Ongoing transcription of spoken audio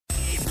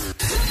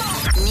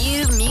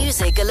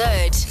music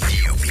alert.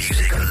 New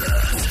music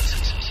alert.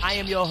 I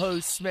am your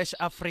host, Smash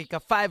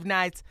Afrika. 5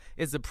 nights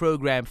is the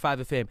program,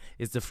 5FM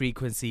is the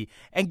frequency.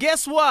 And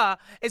guess what?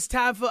 It's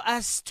time for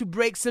us to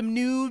break some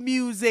new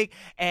music.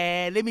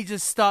 And let me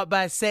just start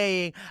by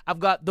saying I've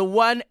got the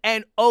one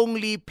and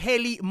only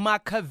Pheli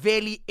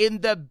Makaveli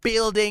in the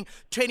building.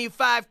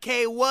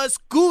 25K was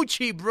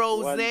Gucci,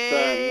 bros. What's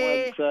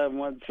up,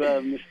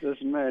 Mr.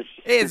 Smash?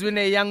 It's been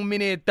a young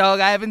minute, dog.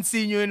 I haven't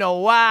seen you in a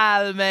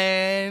while,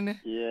 man.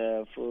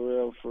 Yeah,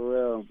 for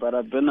real. But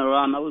I've been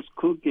around. I was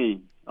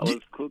cooking.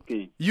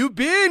 You've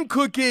been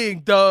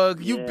cooking,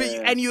 dog. Yeah.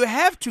 And you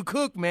have to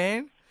cook,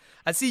 man.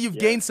 I see you've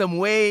gained some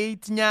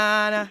weight,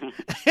 nyana.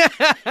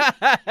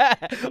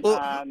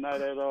 Nah,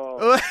 not at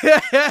all.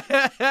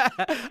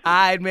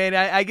 Alright, man.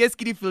 I guess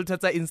kitty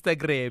filters are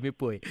Instagram,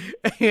 boy.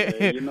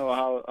 Yeah, you know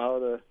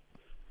how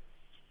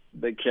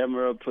the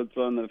camera puts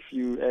on a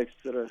few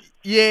extra.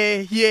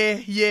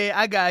 Yeah.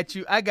 I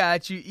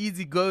got you.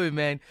 Easy going,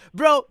 man.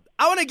 Bro,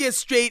 I want to get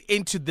straight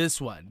into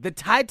this one. The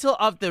title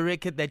of the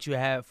record that you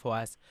have for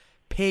us,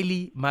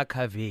 Pheli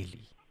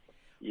Makaveli.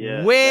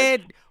 Yeah. Where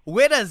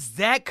does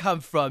that come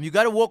from? You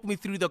got to walk me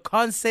through the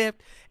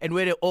concept and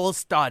where it all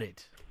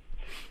started.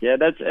 Yeah,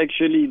 that's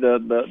actually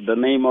the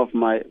name of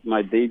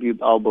my debut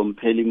album,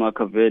 Pheli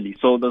Makaveli.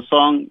 So the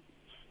song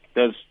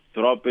that's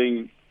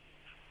dropping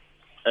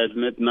at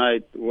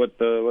midnight, what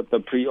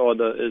the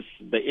pre-order is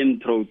the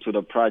intro to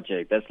the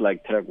project. That's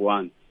like track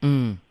 1.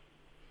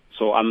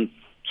 So I'm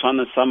trying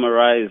to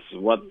summarize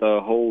what the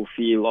whole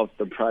feel of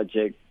the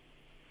project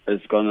is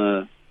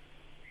gonna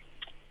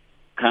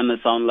kind of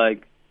sound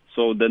like.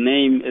 So the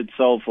name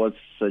itself was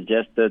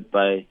suggested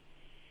by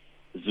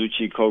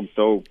Zuchi Coke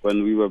Dope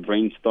when we were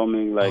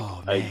brainstorming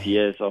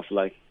ideas of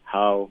like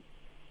how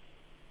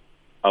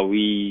are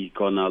we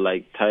gonna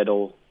like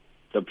title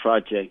the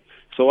project.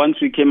 So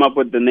once we came up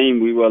with the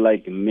name, we were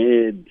like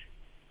mid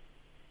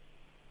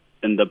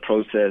in the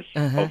process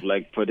of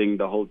like putting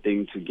the whole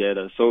thing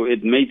together. So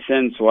it made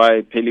sense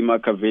why Pheli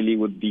Makaveli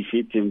would be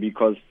fitting,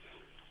 because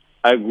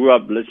I grew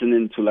up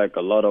listening to like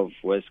a lot of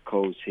West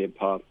Coast hip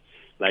hop.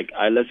 Like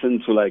I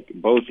listen to like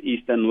both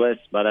East and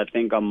West, but I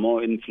think I'm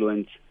more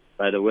influenced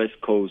by the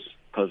West Coast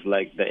because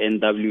like the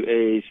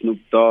NWA, Snoop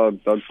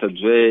Dogg, Dr.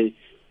 Dre,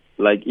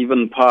 like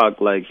even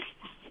Park, like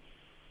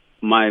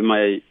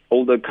my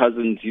older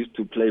cousins used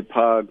to play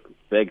Park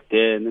back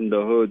then in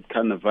the hood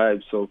kind of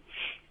vibe. So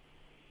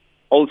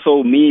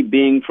also, me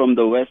being from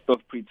the west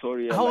of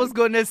Pretoria. I was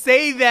going to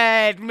say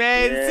that,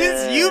 man. Yeah.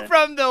 Since you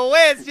from the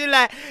west, you're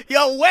like,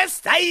 yo,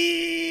 west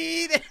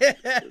side.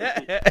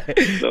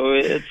 So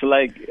it's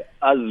like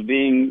us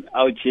being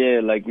out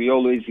here, like we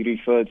always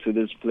refer to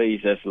this place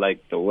as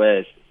like the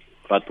west,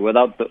 but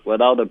without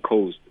the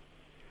coast.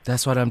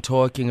 That's what I'm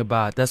talking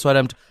about.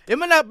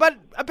 But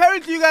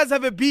apparently you guys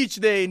have a beach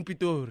there in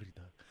Pretoria.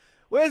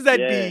 Where's that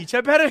beach?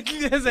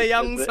 Apparently there's a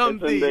young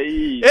something. It's in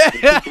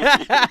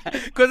the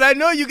east. Because I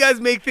know you guys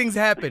make things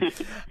happen.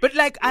 But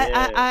like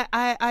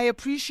I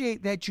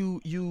appreciate that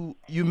you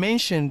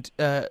mentioned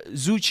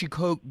Zuchi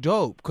Coke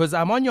Dope, because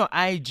I'm on your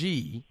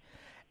IG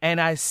and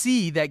I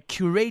see that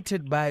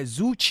curated by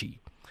Zuchi.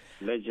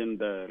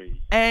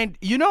 Legendary. And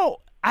you know,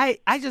 I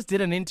just did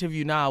an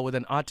interview now with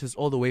an artist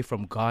all the way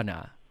from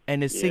Ghana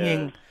and is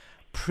singing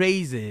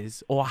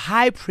praises or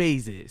high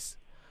praises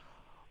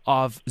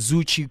of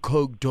Zuchi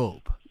Coke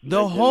Dope.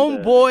 The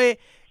homeboy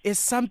is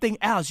something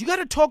else. You got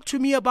to talk to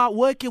me about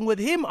working with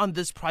him on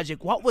this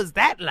project. What was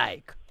that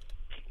like?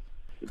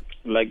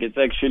 Like it's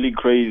actually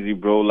crazy,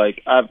 bro.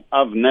 Like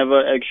I've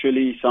never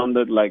actually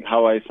sounded like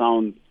how I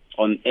sound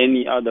on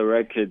any other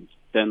record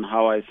than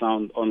how I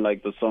sound on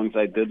like the songs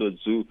I did with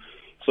Zoo.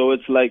 So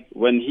it's like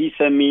when he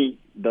sent me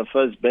the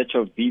first batch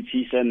of beats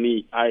he sent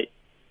me, I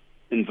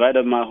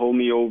invited my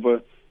homie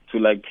over to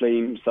like play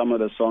him some of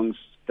the songs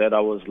that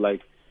I was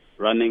like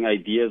running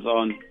ideas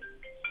on,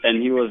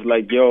 and he was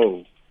like,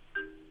 yo,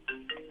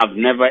 I've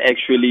never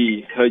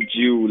actually heard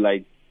you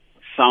like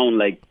sound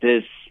like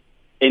this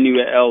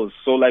anywhere else.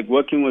 So like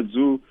working with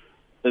Zoo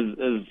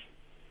it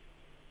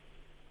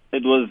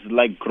was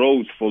like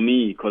growth for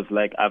me, because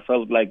like I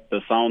felt like the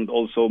sound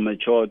also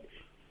matured,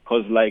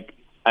 because like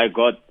I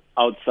got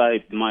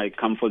outside my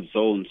comfort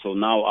zone. So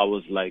now I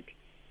was like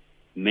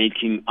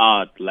making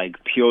art, like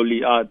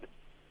purely art,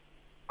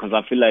 because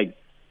I feel like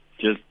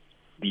just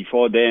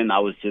before then, I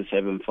was just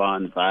having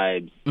fun,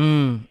 vibes.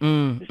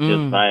 It's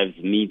just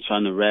vibes, me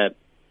trying to rap.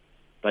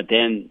 But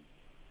then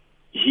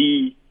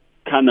he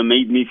kind of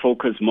made me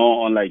focus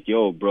more on like,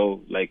 yo,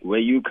 bro, like where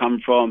you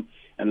come from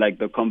and like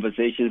the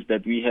conversations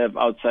that we have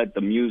outside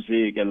the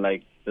music and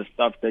like the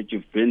stuff that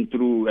you've been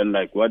through and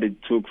like what it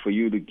took for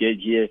you to get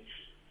here.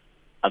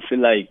 I feel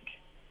like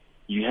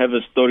you have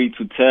a story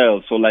to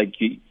tell. So like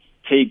you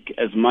take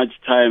as much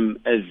time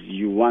as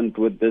you want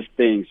with this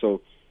thing.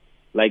 So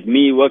like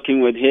me working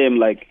with him,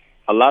 like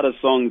a lot of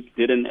songs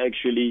didn't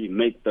actually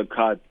make the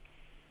cut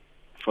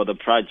for the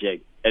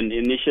project. And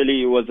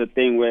initially it was a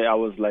thing where I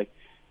was like,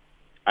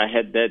 I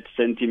had that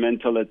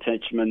sentimental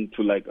attachment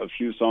to like a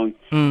few songs.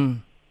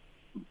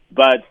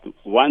 But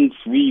once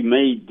we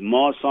made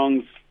more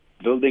songs,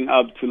 building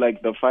up to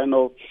like the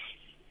final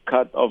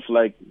cut of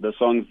like the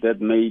songs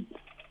that made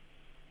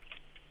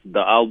the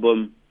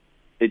album,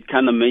 it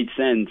kind of made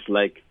sense,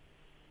 like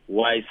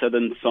why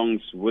certain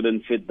songs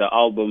wouldn't fit the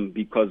album,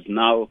 because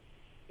now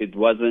it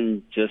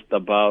wasn't just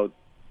about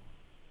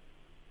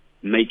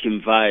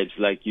making vibes.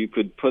 Like you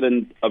could put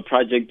in a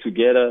project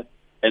together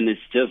and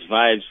it's just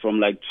vibes from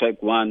like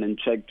track 1 and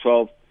track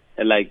 12,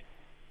 and like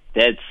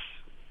that's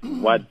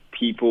what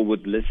people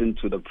would listen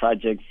to the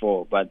project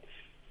for. But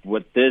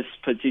with this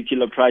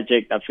particular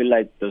project, I feel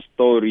like the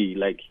story,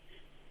 like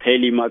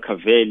Pheli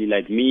Makaveli,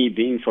 like me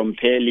being from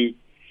Pheli,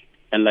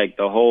 and like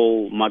the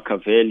whole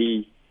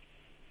Makaveli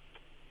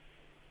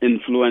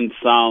influence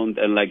sound,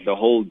 and like the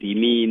whole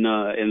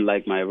demeanor and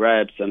like my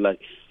raps and like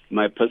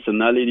my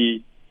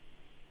personality,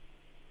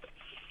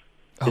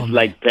 it's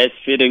like best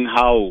fitting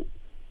how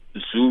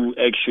Zoo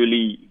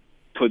actually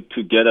put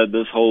together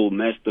this whole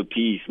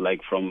masterpiece,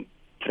 like from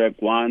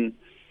track 1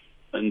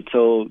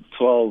 until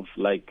 12.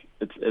 Like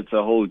it's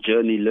a whole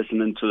journey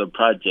listening to the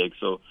project.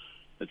 So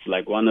it's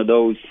like one of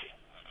those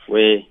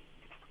where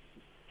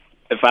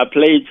if I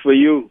played for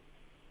you,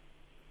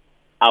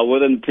 I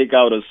wouldn't pick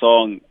out a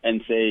song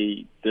and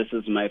say this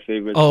is my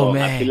favorite song.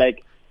 Man. I feel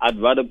like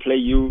I'd rather play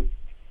you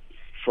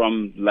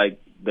from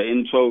like the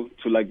intro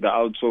to like the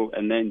outro,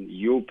 and then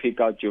you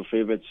pick out your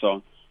favorite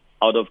song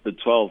out of the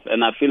 12.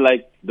 And I feel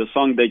like the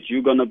song that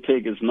you're gonna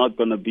pick is not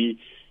gonna be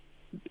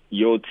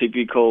your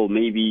typical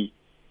maybe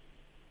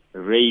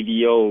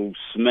radio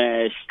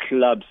smash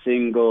club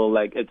single.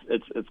 Like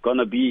it's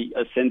gonna be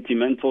a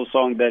sentimental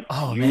song that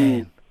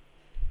you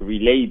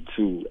relate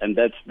to, and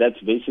that's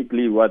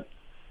basically what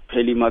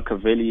Pheli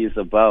Makaveli is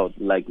about.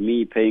 Like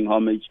me paying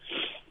homage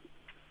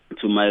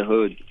to my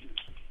hood,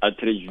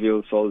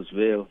 Atteridgeville,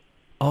 Salisbury.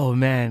 Oh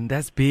man,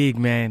 that's big,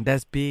 man.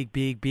 That's big,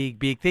 big, big,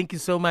 big. Thank you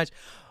so much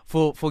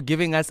for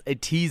giving us a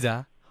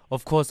teaser,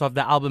 of course, of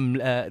the album,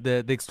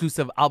 the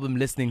exclusive album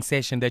listening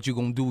session that you're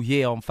gonna do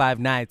here on 5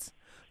 nights.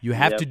 You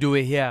have to do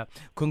it here.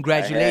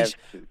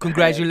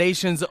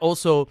 Congratulations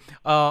also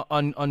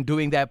on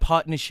doing that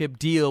partnership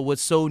deal with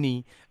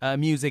Sony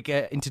Music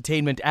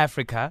Entertainment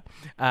Africa,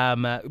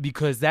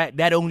 because that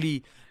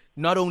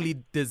not only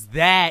does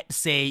that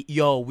say,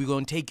 yo, we're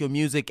going to take your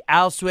music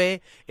elsewhere,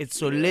 it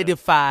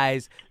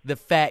solidifies the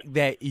fact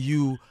that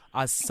you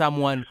are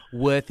someone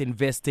worth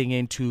investing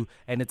into,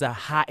 and it's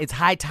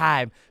high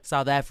time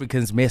South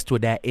Africans messed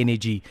with that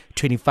energy.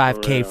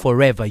 25K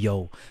forever,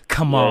 yo.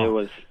 Come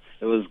on.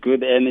 It was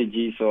good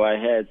energy, so I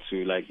had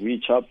to. Like, we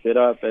chopped it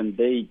up, and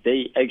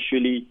they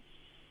actually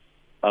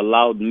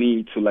allowed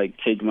me to, like,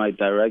 take my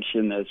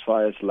direction as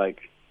far as, like,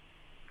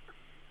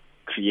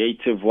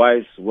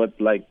 creative-wise with,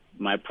 like,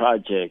 my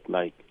project.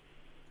 Like,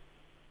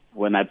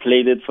 when I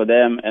played it for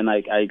them and,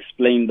 like, I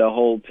explained the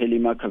whole Pheli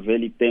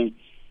Makaveli thing,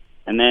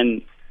 and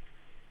then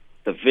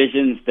the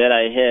visions that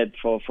I had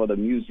for the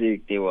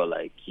music, they were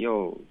like,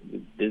 yo,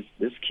 this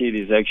kid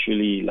is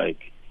actually,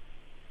 like,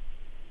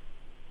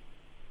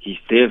 he's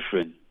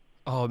different.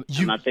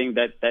 And I think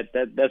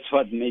that's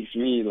what makes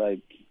me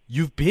like.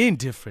 You've been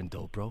different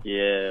though, bro.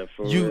 Yeah,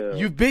 for real.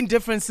 You've been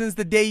different since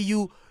the day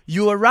you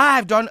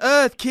arrived on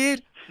Earth,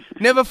 kid.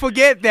 Never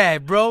forget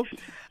that, bro.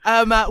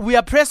 We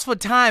are pressed for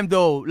time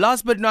though.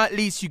 Last but not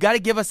least, you got to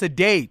give us a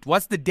date.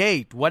 What's the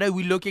date? What are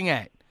we looking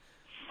at?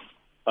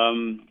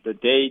 The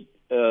date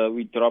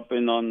we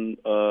dropping on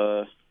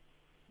the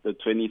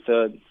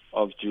 23rd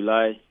of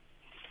July.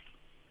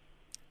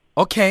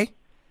 Okay.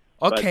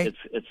 But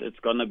it's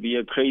gonna be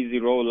a crazy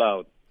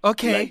rollout.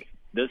 Okay. Like,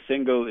 this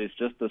single is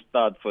just the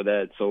start for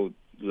that. So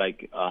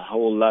like a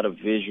whole lot of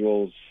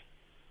visuals,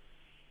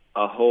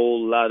 a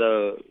whole lot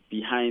of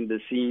behind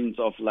the scenes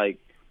of like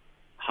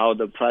how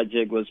the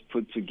project was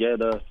put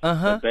together,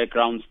 the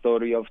background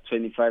story of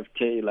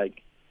 25K,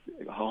 like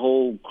a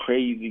whole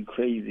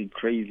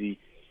crazy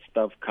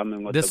stuff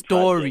coming with the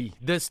story.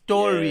 project. The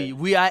story. Yeah.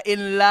 We are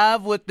in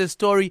love with the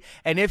story.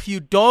 And if you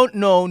don't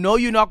know,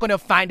 you're not gonna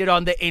find it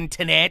on the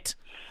internet.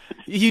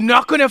 You're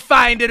not going to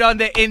find it on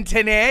the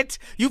internet.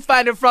 You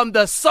find it from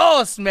the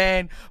source,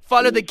 man.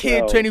 Follow the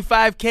kid,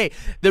 25K.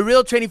 The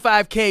real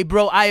 25K,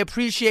 bro. I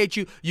appreciate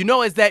you. You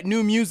know it's that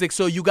new music,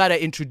 so you got to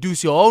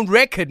introduce your own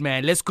record,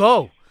 man. Let's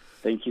go.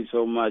 Thank you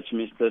so much,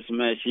 Mr.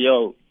 Smash.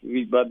 Yo,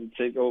 we about to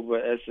take over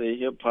SA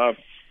hip-hop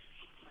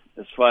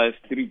as far as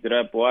street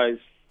rap-wise.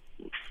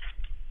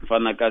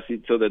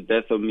 Fanakasi till the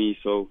death of me.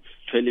 So,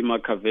 Pheli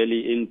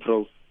Makaveli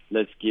intro.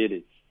 Let's get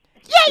it.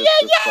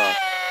 Yeah.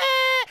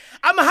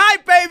 I'm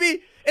hyped,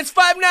 baby. It's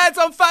 5 nights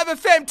on 5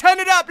 FM. Turn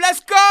it up.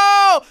 Let's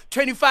go.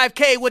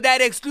 25K with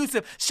that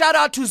exclusive. Shout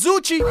out to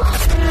Zuchi.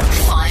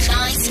 5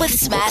 nights with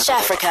Smash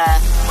Afrika.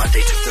 Monday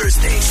to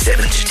Thursday,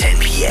 7 to 10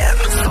 p.m.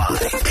 5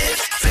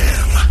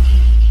 FM.